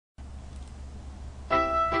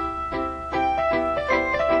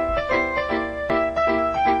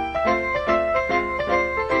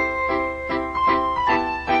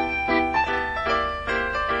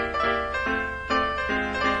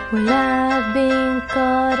Well, I've been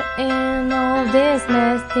caught in all this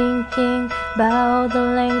mess, thinking about the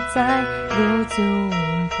lengths I go to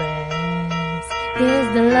impress. He's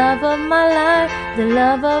the love of my life, the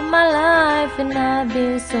love of my life, and I've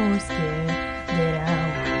been so scared that I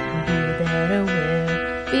won't be that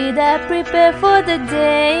aware, be that prepared for the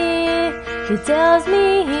day he tells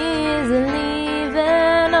me he's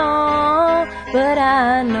leaving on. But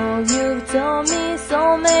I know you've told me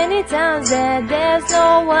so many times that there's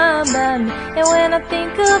no one but me. And when I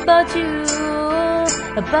think about you,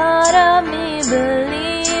 a part of me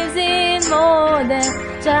believes in more than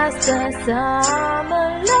just a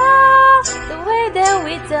summer love. The way that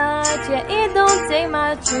we touch, yeah, it don't take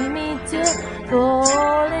much for me to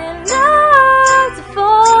fall in love, to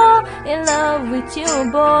fall in love with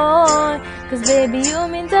you, boy. Cause baby, you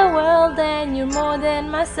mean the world and you're more than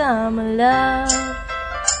my summer love.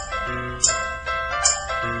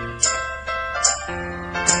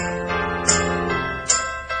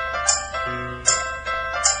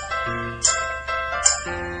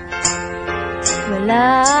 Well,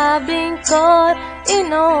 I've been caught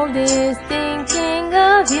in all this thinking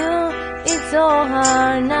of you. It's so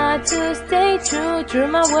hard not to stay true through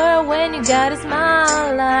my world when you got a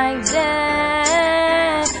smile like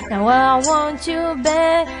that. Now I want you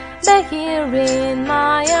back here in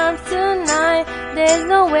my arms tonight. There's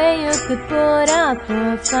no way you could put up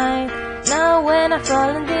a fight. Now when I fall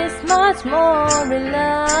in this much more in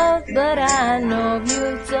love, but I know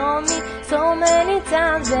you told me so many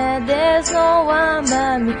times that there's no one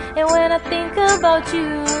but me. And when I think about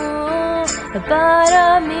you, a part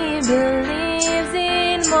of me believes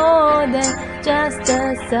in more than just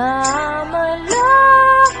a summer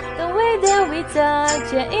love. The way that we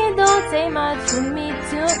touch, yeah, it don't take much for me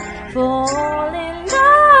to fall in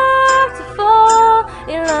love, to fall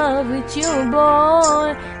in love with you,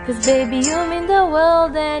 boy. Cause baby, you mean the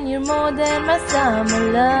world and you're more than my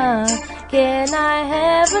summer love. Can I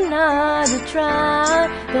have another try?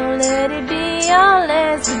 Don't let it be our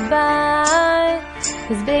last goodbye.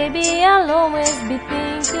 Cause baby, I'll always be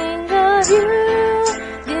thinking of you.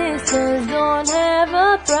 Distance don't have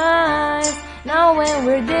a price. Now when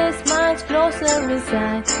we're this much closer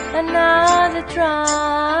inside, another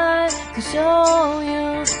try to show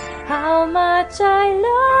you how much I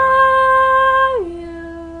love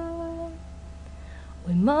you.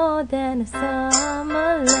 We're more than a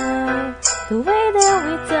summer love. The way that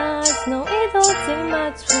we touch, no, it don't take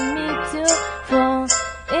much for me to fall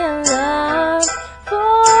in love.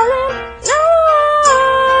 Fall in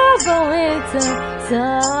love. Oh, it's a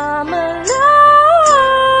summer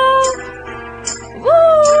love. Woo,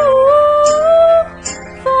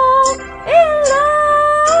 fall in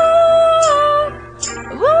love.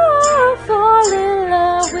 Woo, fall in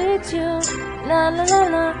love with you. La la la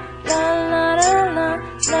la, la la la la,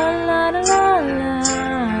 la la la la la.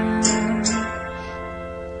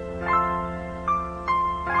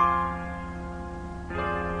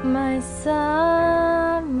 My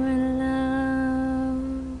summer